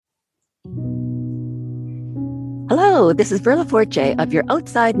Hello, this is Verla Forte of your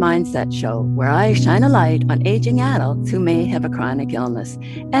Outside Mindset Show, where I shine a light on aging adults who may have a chronic illness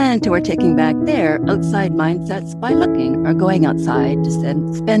and who are taking back their outside mindsets by looking or going outside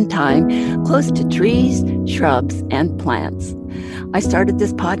to spend time close to trees, shrubs, and plants. I started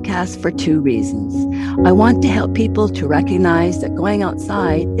this podcast for two reasons. I want to help people to recognize that going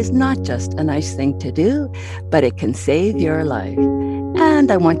outside is not just a nice thing to do, but it can save your life.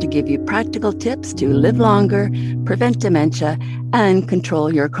 And I want to give you practical tips to live longer, prevent dementia, and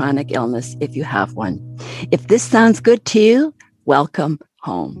control your chronic illness if you have one. If this sounds good to you, welcome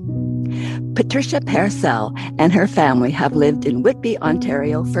home. Patricia Parcell and her family have lived in Whitby,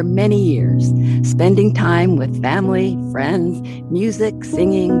 Ontario for many years, spending time with family, friends, music,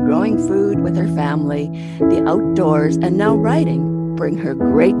 singing, growing food with her family, the outdoors, and now writing bring her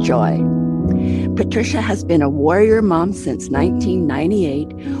great joy. Patricia has been a warrior mom since 1998,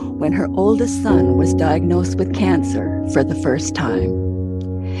 when her oldest son was diagnosed with cancer for the first time.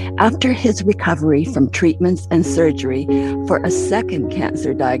 After his recovery from treatments and surgery for a second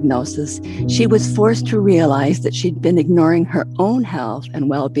cancer diagnosis, she was forced to realize that she'd been ignoring her own health and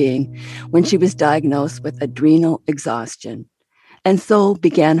well-being when she was diagnosed with adrenal exhaustion, and so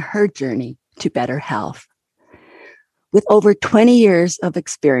began her journey to better health. With over 20 years of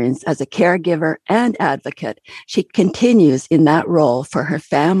experience as a caregiver and advocate, she continues in that role for her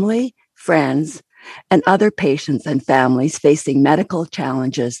family, friends, and other patients and families facing medical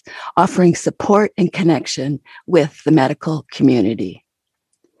challenges, offering support and connection with the medical community.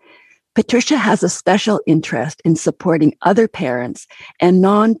 Patricia has a special interest in supporting other parents and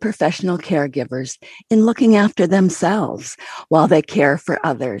non-professional caregivers in looking after themselves while they care for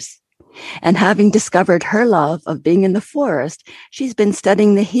others. And having discovered her love of being in the forest, she's been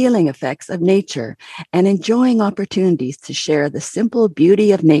studying the healing effects of nature and enjoying opportunities to share the simple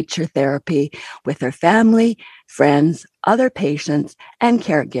beauty of nature therapy with her family, friends, other patients, and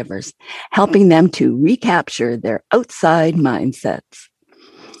caregivers, helping them to recapture their outside mindsets.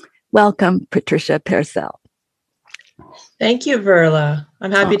 Welcome, Patricia Parcell. Thank you, Verla.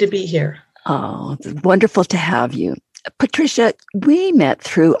 I'm happy to be here. Oh, it's wonderful to have you. Patricia, we met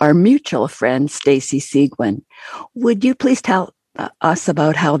through our mutual friend, Stacy Seguin. Would you please tell us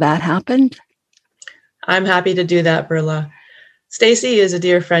about how that happened? I'm happy to do that, Verla. Stacy is a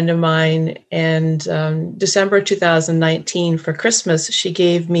dear friend of mine, and December 2019 for Christmas, she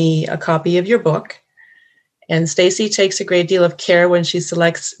gave me a copy of your book. And Stacy takes a great deal of care when she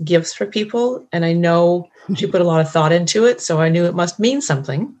selects gifts for people, and I know she put a lot of thought into it, so I knew it must mean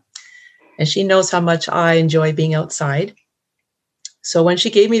something. And she knows how much I enjoy being outside. So when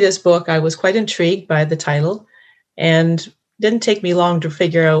she gave me this book, I was quite intrigued by the title, and didn't take me long to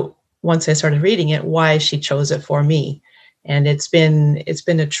figure out, once I started reading it, why she chose it for me. And it's been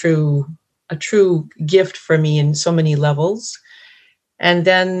a true gift for me in so many levels. And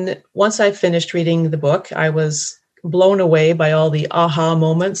then once I finished reading the book, I was blown away by all the aha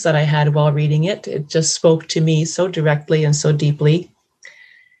moments that I had while reading it. It just spoke to me so directly and so deeply.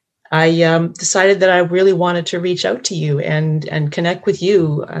 I decided that I really wanted to reach out to you and connect with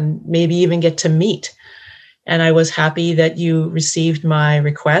you and maybe even get to meet. And I was happy that you received my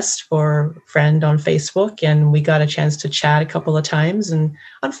request for a friend on Facebook, and we got a chance to chat a couple of times. And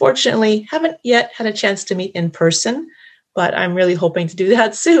unfortunately, haven't yet had a chance to meet in person, but I'm really hoping to do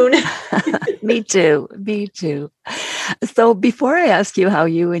that soon. Me too. So before I ask you how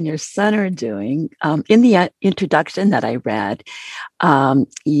you and your son are doing, in the introduction that I read,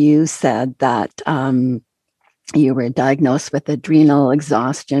 you said that you were diagnosed with adrenal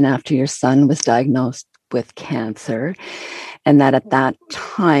exhaustion after your son was diagnosed with cancer, and that at that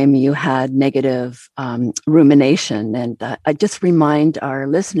time you had negative rumination. And I just remind our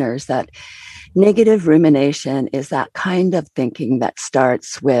listeners that negative rumination is that kind of thinking that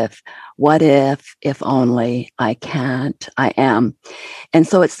starts with what if only, I can't, I am. And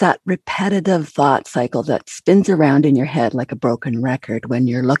so it's that repetitive thought cycle that spins around in your head like a broken record when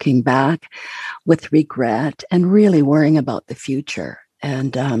you're looking back with regret and really worrying about the future.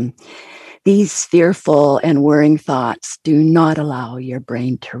 And these fearful and worrying thoughts do not allow your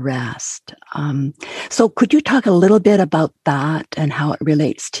brain to rest. So could you talk a little bit about that and how it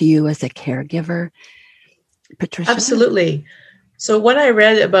relates to you as a caregiver, Patricia? Absolutely. So when I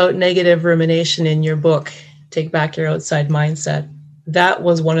read about negative rumination in your book, Take Back Your Outside Mindset, that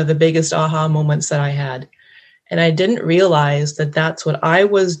was one of the biggest aha moments that I had. And I didn't realize that that's what I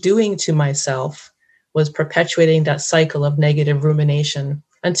was doing to myself, was perpetuating that cycle of negative rumination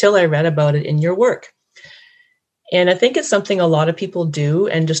until I read about it in your work. And I think it's something a lot of people do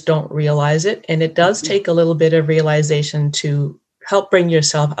and just don't realize it. And it does take a little bit of realization to help bring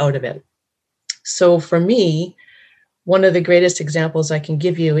yourself out of it. So for me, one of the greatest examples I can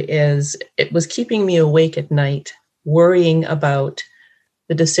give you is it was keeping me awake at night, worrying about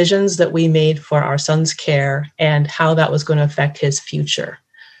the decisions that we made for our son's care and how that was going to affect his future.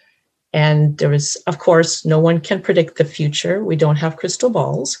 And there was, of course, no one can predict the future. We don't have crystal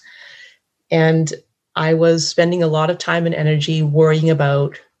balls. And I was spending a lot of time and energy worrying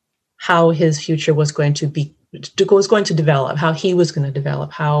about how his future was going to develop, how he was going to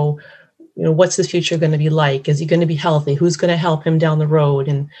develop, how, what's the future going to be like? Is he going to be healthy? Who's going to help him down the road?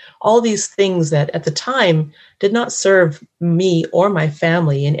 And all these things that at the time did not serve me or my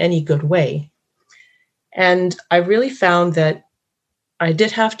family in any good way. And I really found that I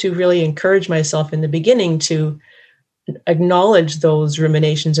did have to really encourage myself in the beginning to acknowledge those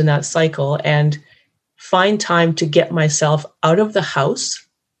ruminations in that cycle and find time to get myself out of the house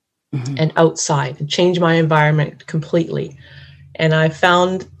and outside and change my environment completely. And I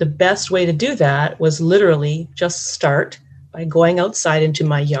found the best way to do that was literally just start by going outside into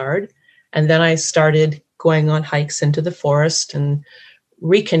my yard. And then I started going on hikes into the forest and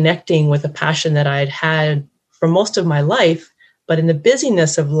reconnecting with a passion that I had had for most of my life, but in the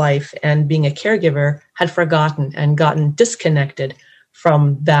busyness of life and being a caregiver had forgotten and gotten disconnected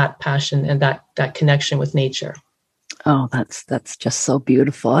from that passion and that connection with nature. Oh, that's just so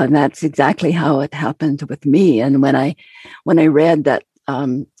beautiful. And that's exactly how it happened with me. And when I read that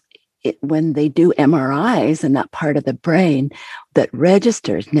when they do MRIs and that part of the brain that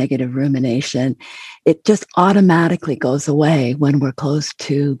registers negative rumination, it just automatically goes away when we're close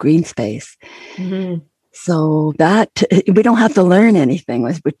to green space. Mm-hmm. So that we don't have to learn anything,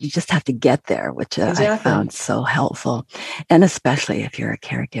 but you just have to get there, which exactly. I found so helpful. And especially if you're a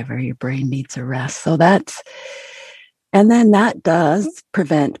caregiver, your brain needs a rest. So and then that does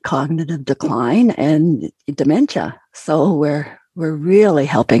prevent cognitive decline and dementia. So we're really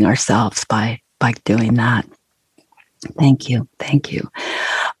helping ourselves by doing that. Thank you.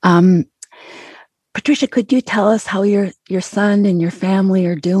 Patricia, could you tell us how your son and your family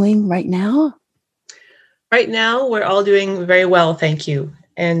are doing right now? Right now, we're all doing very well, thank you.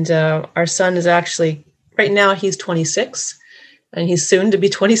 And our son is actually, right now, he's 26, and he's soon to be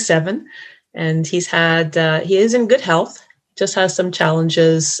 27. And he is in good health, just has some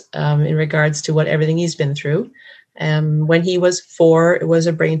challenges in regards to everything he's been through. When he was 4, it was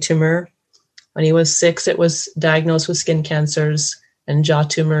a brain tumor. When he was 6, it was diagnosed with skin cancers and jaw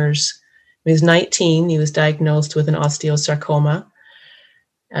tumors. When he was 19, he was diagnosed with an osteosarcoma.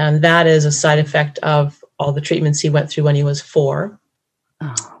 And that is a side effect of all the treatments he went through when he was 4.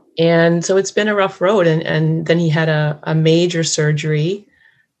 Oh. And so it's been a rough road. And then he had a major surgery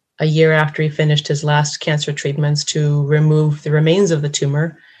a year after he finished his last cancer treatments to remove the remains of the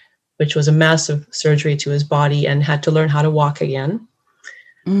tumor, which was a massive surgery to his body, and had to learn how to walk again,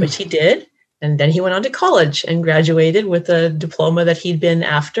 which he did. And then he went on to college and graduated with a diploma that he'd been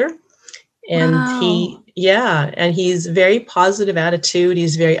after. And wow. And he's very positive attitude.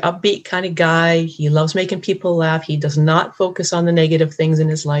 He's a very upbeat kind of guy. He loves making people laugh. He does not focus on the negative things in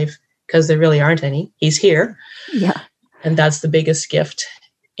his life because there really aren't any. He's here. Yeah. And that's the biggest gift.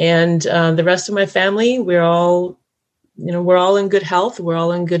 And the rest of my family, we're all in good health. We're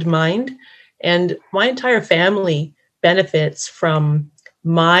all in good mind. And my entire family benefits from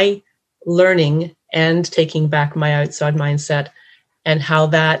my learning and taking back my outside mindset and how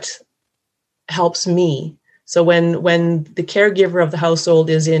that helps me. So when the caregiver of the household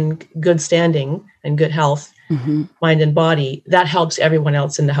is in good standing and good health, mind and body, that helps everyone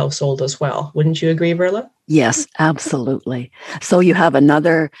else in the household as well. Wouldn't you agree, Verla? Yes, absolutely. So you have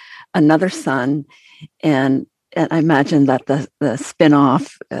another son, and I imagine that the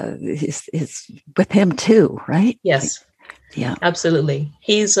spin-off is with him too, right? Yes. Yeah, absolutely.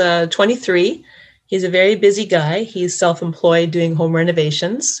 He's 23. He's a very busy guy. He's self-employed doing home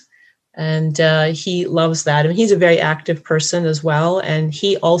renovations, and he loves that. And he's a very active person as well. And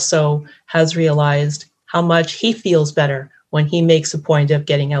he also has realized how much he feels better when he makes a point of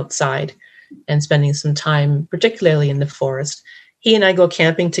getting outside and spending some time, particularly in the forest. He and I go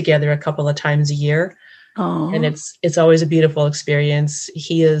camping together a couple of times a year. Aww. And it's always a beautiful experience.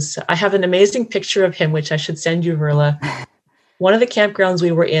 I have an amazing picture of him, which I should send you, Verla. One of the campgrounds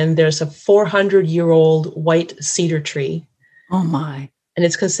we were in, there's a 400-year-old white cedar tree. Oh my. And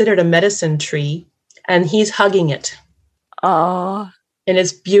it's considered a medicine tree, and he's hugging it. Oh. And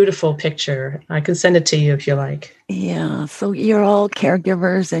it's a beautiful picture. I can send it to you if you like. Yeah. So you're all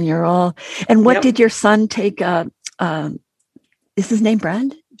caregivers, and what did your son take? Is his name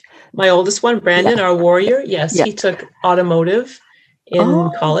Brandon? My oldest one, Brandon, our warrior. Yes, he took automotive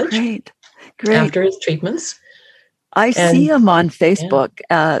in college. Great. After his treatments. I see And him on yeah, Facebook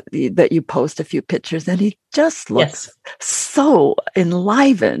that you post a few pictures, and he just looks yes, so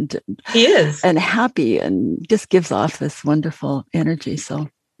enlivened he is. and happy, and just gives off this wonderful energy. So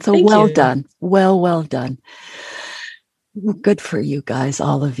Thank well you. done, well done. Good for you guys,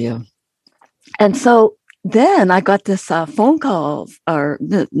 all of you. And so then I got this phone call, or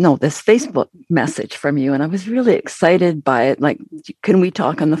no, this Facebook message from you, and I was really excited by it. Like, can we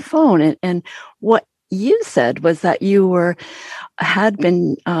talk on the phone? And what you said was that you had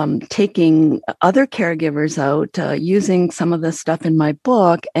been taking other caregivers out using some of the stuff in my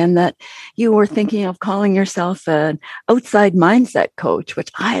book, and that you were thinking of calling yourself an outside mindset coach,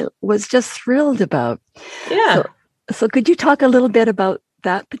 which I was just thrilled about. So, Yeah, so could you talk a little bit about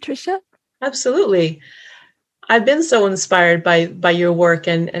that, Patricia? absolutely. I've been so inspired by your work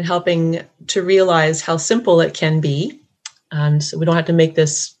and helping to realize how simple it can be. And so we don't have to make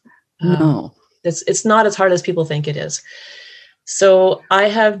this, No. it's not as hard as people think it is. So I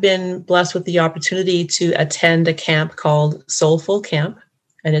have been blessed with the opportunity to attend a camp called Soulful Camp.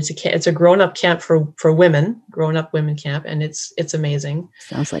 And it's a grown-up camp for women, grown-up women camp, and it's amazing.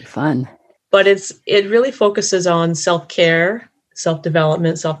 Sounds like fun. But it really focuses on self-care,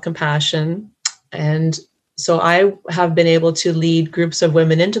 self-development, self-compassion. And so I have been able to lead groups of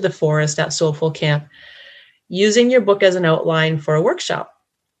women into the forest at Soulful Camp using your book as an outline for a workshop.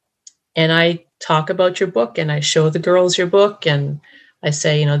 And I talk about your book and I show the girls your book and I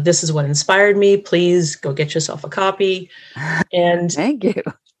say, this is what inspired me. Please go get yourself a copy. And Thank you.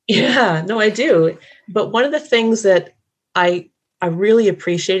 yeah, no, I do. But one of the things that I really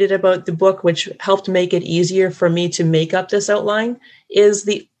appreciated about the book, which helped make it easier for me to make up this outline, is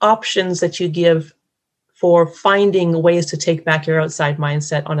the options that you give for finding ways to take back your outside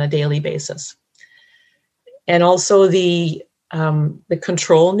mindset on a daily basis. And also the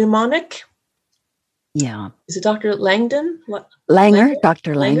control mnemonic. Yeah. Is it Dr. Langdon? Langer,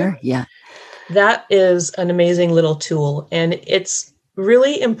 Dr. Langer. Yeah. That is an amazing little tool. And it's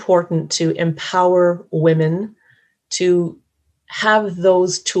really important to empower women to have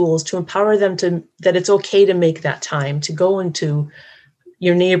those tools, to empower them that it's okay to make that time, to go into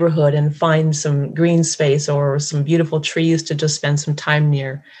your neighborhood and find some green space or some beautiful trees to just spend some time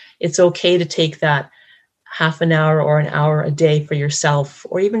near. It's okay to take that half an hour or an hour a day for yourself,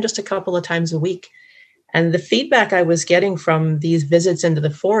 or even just a couple of times a week. And the feedback I was getting from these visits into the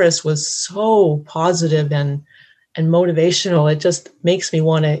forest was so positive and motivational. It just makes me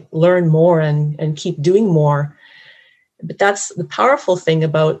want to learn more and keep doing more. But that's the powerful thing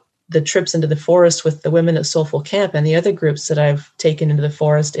about the trips into the forest with the women at Soulful Camp and the other groups that I've taken into the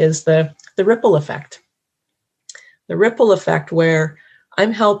forest is the ripple effect. The ripple effect where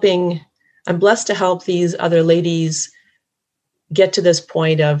I'm blessed to help these other ladies get to this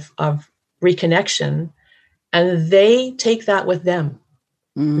point of reconnection, and they take that with them.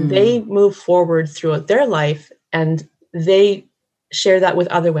 They move forward throughout their life and they share that with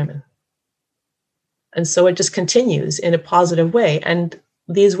other women. And so it just continues in a positive way. And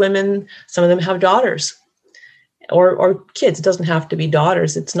these women, some of them have daughters or kids. It doesn't have to be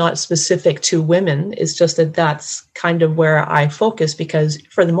daughters. It's not specific to women. It's just that that's kind of where I focus because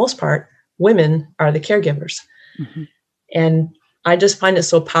for the most part, women are the caregivers. Mm-hmm. And I just find it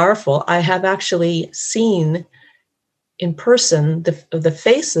so powerful. I have actually seen in person the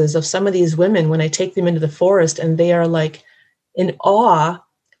faces of some of these women when I take them into the forest, and they are like in awe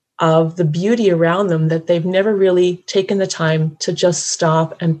of the beauty around them that they've never really taken the time to just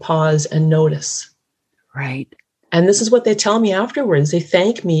stop and pause and notice. Right. And this is what they tell me afterwards. They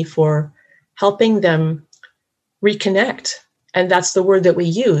thank me for helping them reconnect. And that's the word that we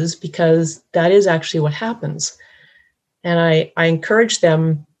use because that is actually what happens. And I encourage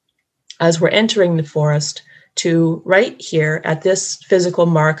them as we're entering the forest to right here at this physical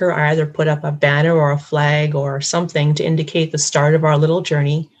marker, I either put up a banner or a flag or something to indicate the start of our little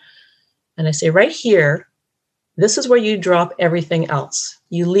journey. And I say, right here, this is where you drop everything else.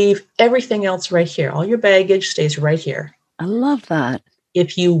 You leave everything else right here. All your baggage stays right here. I love that.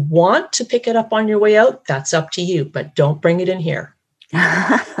 If you want to pick it up on your way out, that's up to you, but don't bring it in here.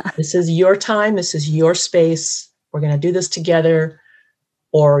 This is your time. This is your space. We're going to do this together.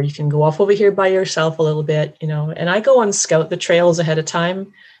 Or you can go off over here by yourself a little bit, and I go and scout the trails ahead of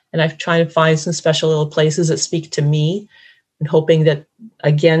time. And I try to find some special little places that speak to me and hoping that,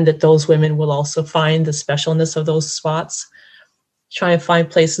 again, that those women will also find the specialness of those spots. Try and find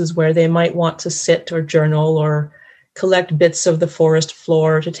places where they might want to sit or journal or collect bits of the forest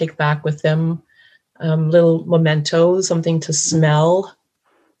floor to take back with them, little mementos, something to smell,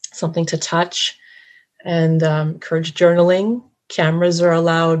 something to touch, and encourage journaling. Cameras are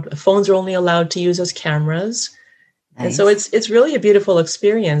allowed, phones are only allowed to use as cameras. And so it's really a beautiful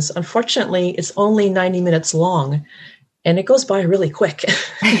experience. Unfortunately, it's only 90 minutes long, and it goes by really quick.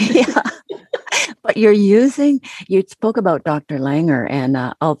 Yeah. But you spoke about Dr. Langer, and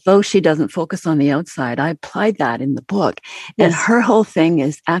although she doesn't focus on the outside, I applied that in the book. Yes. And her whole thing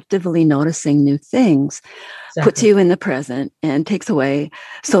is actively noticing new things, puts you in the present and takes away.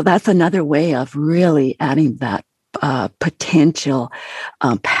 So that's another way of really adding that potential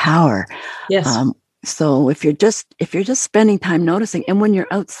power. Yes. So if you're just spending time noticing, and when you're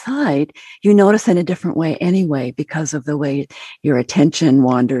outside, you notice in a different way anyway, because of the way your attention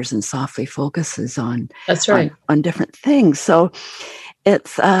wanders and softly focuses on, that's right, on different things. So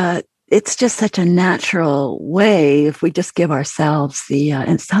it's just such a natural way if we just give ourselves the, and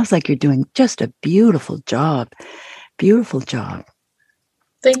it sounds like you're doing just a beautiful job. Beautiful job.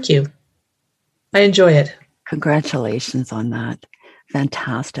 Thank you. I enjoy it. Congratulations on that.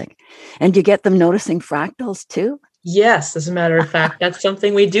 Fantastic. And you get them noticing fractals too? Yes, as a matter of fact, that's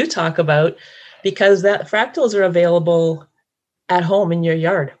something we do talk about, because that fractals are available at home in your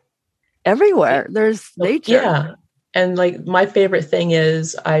yard. Everywhere. There's nature. Yeah. And like my favorite thing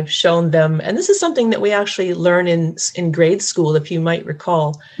is I've shown them, and this is something that we actually learn in grade school, if you might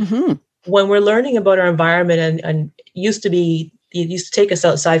recall, when we're learning about our environment, and used to take us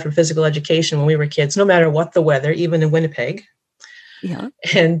outside for physical education when we were kids, no matter what the weather, even in Winnipeg. Yeah.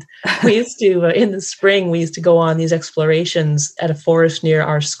 And we used to, in the spring, we used to go on these explorations at a forest near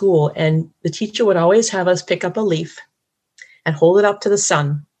our school. And the teacher would always have us pick up a leaf and hold it up to the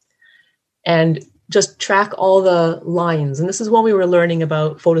sun and just track all the lines. And this is when we were learning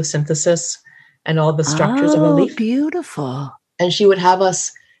about photosynthesis and all the structures of a leaf. Beautiful. And she would have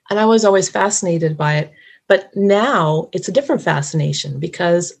us, and I was always fascinated by it. But now it's a different fascination,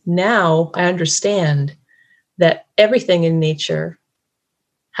 because now I understand that everything in nature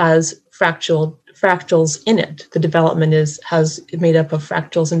has fractals in it. The development has made up of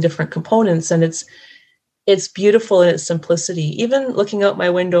fractals and different components, and it's beautiful in its simplicity. Even looking out my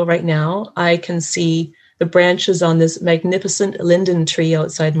window right now, I can see the branches on this magnificent linden tree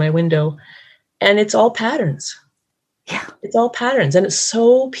outside my window, and it's all patterns. Yeah, it's all patterns, and it's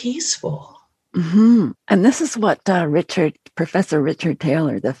so peaceful. Mm-hmm. And this is what Professor Richard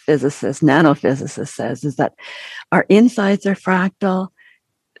Taylor, the physicist, nanophysicist, says, is that our insides are fractal.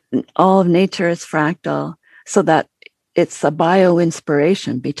 All of nature is fractal, so that it's a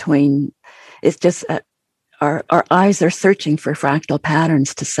bio-inspiration between, it's just our eyes are searching for fractal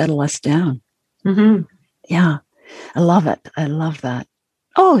patterns to settle us down. Mm-hmm. Yeah, I love it. I love that.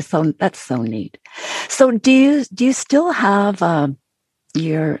 Oh, so that's so neat. So do you still have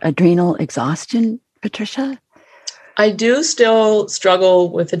your adrenal exhaustion, Patricia? I do still struggle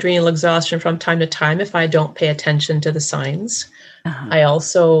with adrenal exhaustion from time to time if I don't pay attention to the signs. I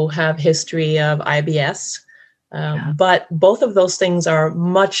also have history of IBS, but both of those things are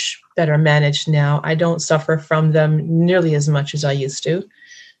much better managed now. I don't suffer from them nearly as much as I used to.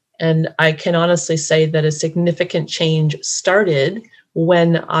 And I can honestly say that a significant change started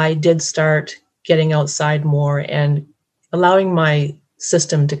when I did start getting outside more and allowing my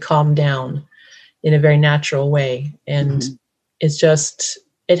system to calm down in a very natural way. And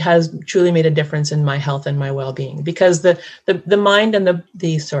it has truly made a difference in my health and my well-being, because the mind and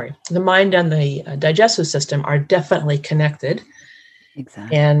the mind and the digestive system are definitely connected.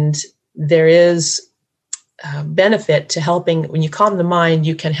 Exactly. And there is benefit to helping. When you calm the mind,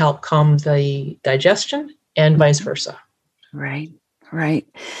 you can help calm the digestion, and vice versa. Right.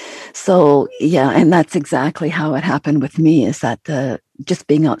 So yeah, and that's exactly how it happened with me, is that just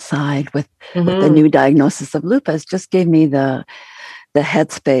being outside with the new diagnosis of lupus just gave me the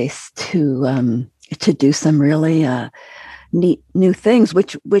headspace to do some really neat new things,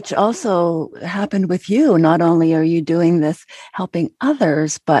 which also happened with you. Not only are you doing this helping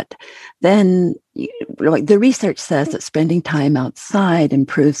others, but then like the research says that spending time outside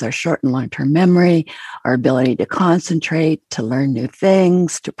improves our short and long-term memory, our ability to concentrate, to learn new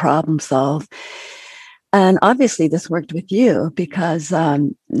things, to problem solve. And obviously this worked with you, because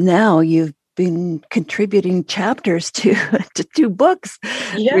now you've been contributing chapters to 2 books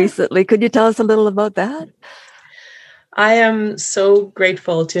recently. Could you tell us a little about that? I am so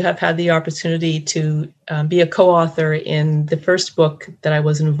grateful to have had the opportunity to be a co-author in the first book that I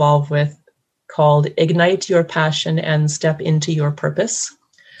was involved with, called Ignite Your Passion and Step into Your Purpose.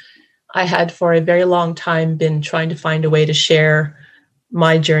 I had for a very long time been trying to find a way to share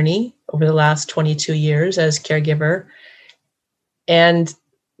my journey over the last 22 years as caregiver. And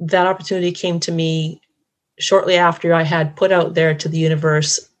that opportunity came to me shortly after I had put out there to the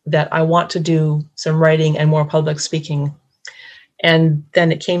universe that I want to do some writing and more public speaking. And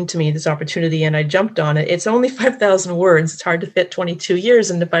then it came to me, this opportunity, and I jumped on it. It's only 5,000 words. It's hard to fit 22 years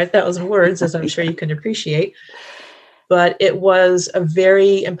into 5,000 words, as I'm sure you can appreciate. But it was a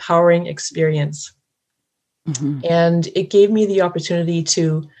very empowering experience. Mm-hmm. And it gave me the opportunity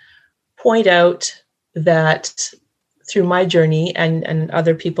to point out that through my journey, and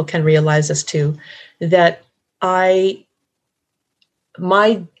other people can realize this too, that my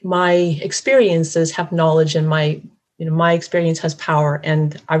experiences have knowledge, and my experience has power.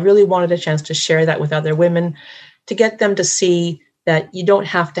 And I really wanted a chance to share that with other women, to get them to see that you don't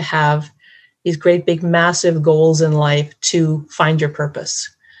have to have these great, big, massive goals in life to find your purpose.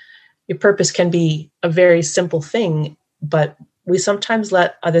 Your purpose can be a very simple thing, but we sometimes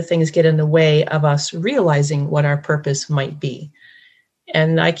let other things get in the way of us realizing what our purpose might be.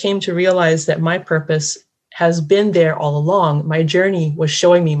 And I came to realize that my purpose has been there all along. My journey was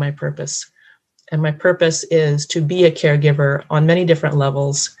showing me my purpose. And my purpose is to be a caregiver on many different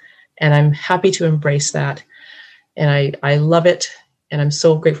levels. And I'm happy to embrace that. And I love it. And I'm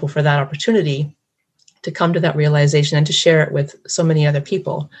so grateful for that opportunity to come to that realization and to share it with so many other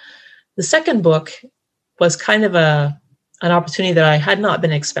people. The second book was kind of an opportunity that I had not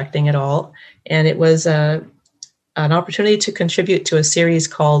been expecting at all. And it was an opportunity to contribute to a series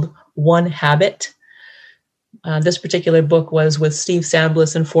called One Habit. This particular book was with Steve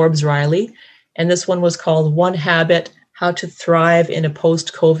Sambliss and Forbes Riley. And this one was called One Habit, How to Thrive in a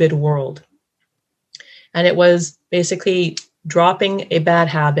Post-COVID World. And it was basically dropping a bad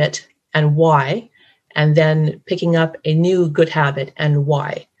habit and why, and then picking up a new good habit and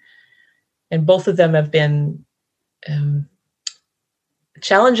why. And both of them have been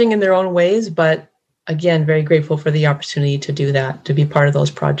challenging in their own ways, but again, very grateful for the opportunity to do that, to be part of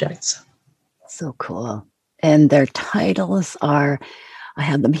those projects. So cool. And their titles are, I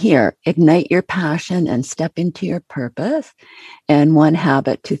have them here, Ignite Your Passion and Step into Your Purpose, and One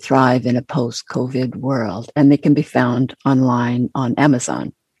Habit to Thrive in a Post-COVID World. And they can be found online on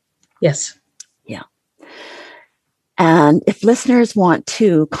Amazon. Yes. Yeah. And if listeners want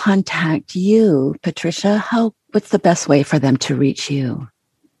to contact you, Patricia, what's the best way for them to reach you?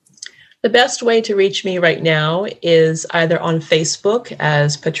 The best way to reach me right now is either on Facebook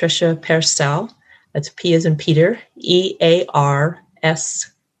as Patricia Pearsell. That's P as in Peter, EARSELL,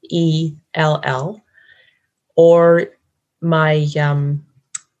 or my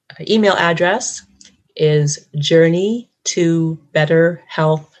email address is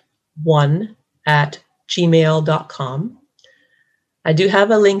journeytobetterhealth1@gmail.com. I do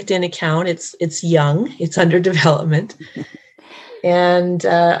have a LinkedIn account. It's young. It's under development. And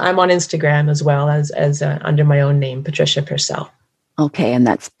I'm on Instagram as well as under my own name, Patricia Pearsell. Okay, and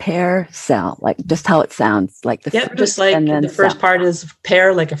that's Pearsell, like just how it sounds, like the fruit. Just like the first part is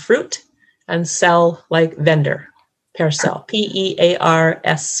pear, like a fruit, and sell, like vendor. Pearsell,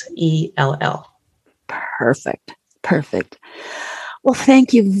 Pearsell. Perfect. Well,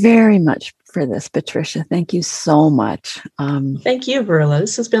 thank you very much for this, Patricia. Thank you so much. Thank you, Verla.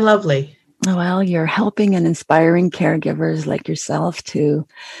 This has been lovely. Well, you're helping and inspiring caregivers like yourself to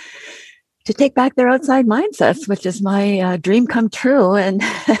take back their outside mindsets, which is my dream come true. And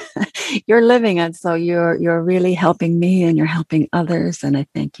you're living it. So you're really helping me and you're helping others. And I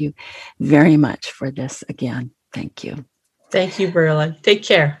thank you very much for this again. Thank you. Thank you, Verla. Take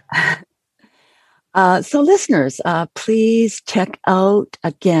care. So listeners, please check out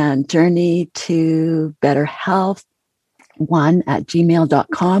again, Journey to Better Health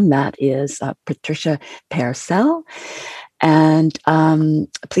 1@gmail.com. That is Patricia Pearsell. And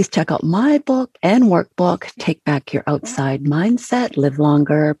please check out my book and workbook, Take Back Your Outside Mindset, Live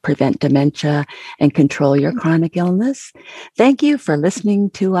Longer, Prevent Dementia, and Control Your Chronic Illness. Thank you for listening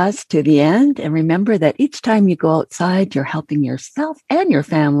to us to the end. And remember that each time you go outside, you're helping yourself and your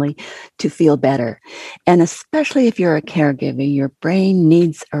family to feel better. And especially if you're a caregiver, your brain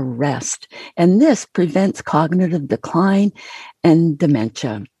needs a rest. And this prevents cognitive decline and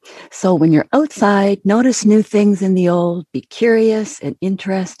dementia. So when you're outside, notice new things in the old, be curious and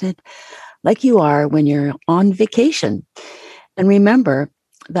interested like you are when you're on vacation. And remember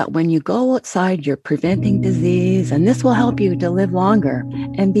that when you go outside, you're preventing disease, and this will help you to live longer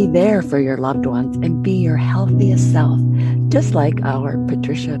and be there for your loved ones and be your healthiest self, just like our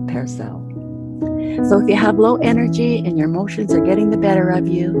Patricia Pearsell. So if you have low energy and your emotions are getting the better of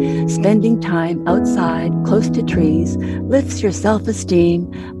you, spending time outside, close to trees, lifts your self-esteem,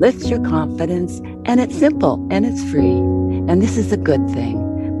 lifts your confidence, and it's simple and it's free. And this is a good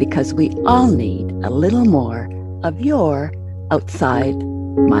thing because we all need a little more of your outside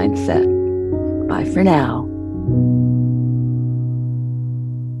mindset. Bye for now.